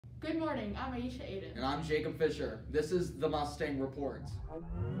Good morning, I'm Aisha Aiden. And I'm Jacob Fisher. This is the Mustang Report.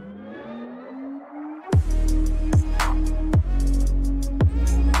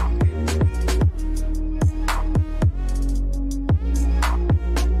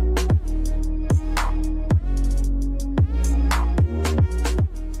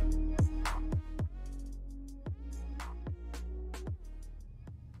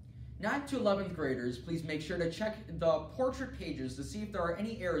 Ninth to 11th graders, please make sure to check the portrait pages to see if there are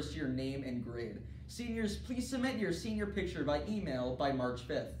any errors to your name and grade. Seniors, please submit your senior picture by email by March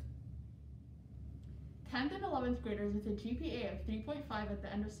 5th. 10th and 11th graders with a GPA of 3.5 at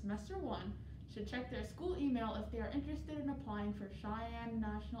the end of semester 1 should check their school email if they are interested in applying for Cheyenne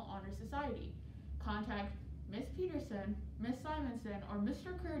National Honor Society. Contact Ms. Peterson, Ms. Simonson, or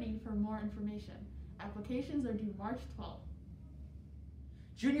Mr. Curdy for more information. Applications are due March 12th.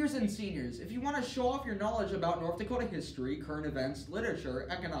 Juniors and seniors, if you want to show off your knowledge about North Dakota history, current events, literature,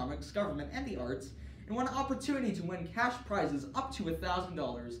 economics, government, and the arts, and want an opportunity to win cash prizes up to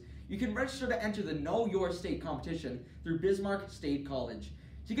 $1,000, you can register to enter the Know Your State competition through Bismarck State College.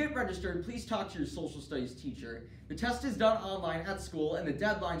 To get registered, please talk to your social studies teacher. The test is done online at school, and the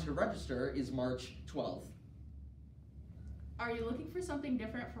deadline to register is March 12th. Are you looking for something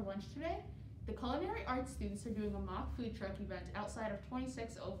different for lunch today? The culinary arts students are doing a mock food truck event outside of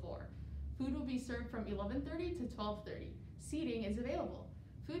 2604. Food will be served from 11:30 to 12:30. Seating is available.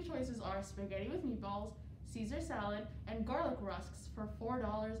 Food choices are spaghetti with meatballs, Caesar salad, and garlic rusks for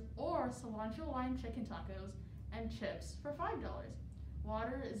 $4, or cilantro lime chicken tacos and chips for $5.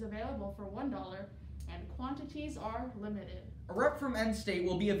 Water is available for $1, and quantities are limited. A rep from N-State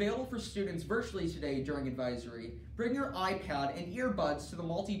will be available for students virtually today during advisory. Bring your iPad and earbuds to the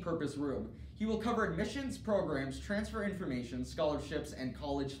multi-purpose room. He will cover admissions, programs, transfer information, scholarships, and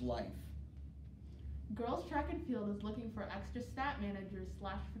college life. Girls Track and Field is looking for extra stat managers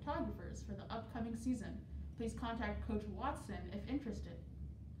 / photographers for the upcoming season. Please contact Coach Watson if interested.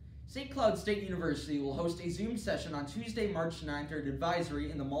 St. Cloud State University will host a Zoom session on Tuesday, March 9th at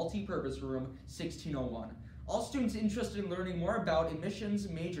advisory in the multi-purpose room 1601. All students interested in learning more about admissions,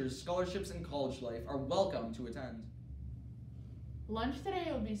 majors, scholarships, and college life are welcome to attend. Lunch today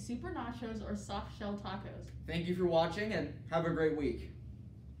will be super nachos or soft shell tacos. Thank you for watching and have a great week.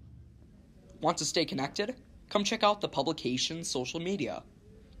 Want to stay connected? Come check out the publication's social media.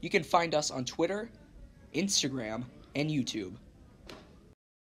 You can find us on Twitter, Instagram, and YouTube.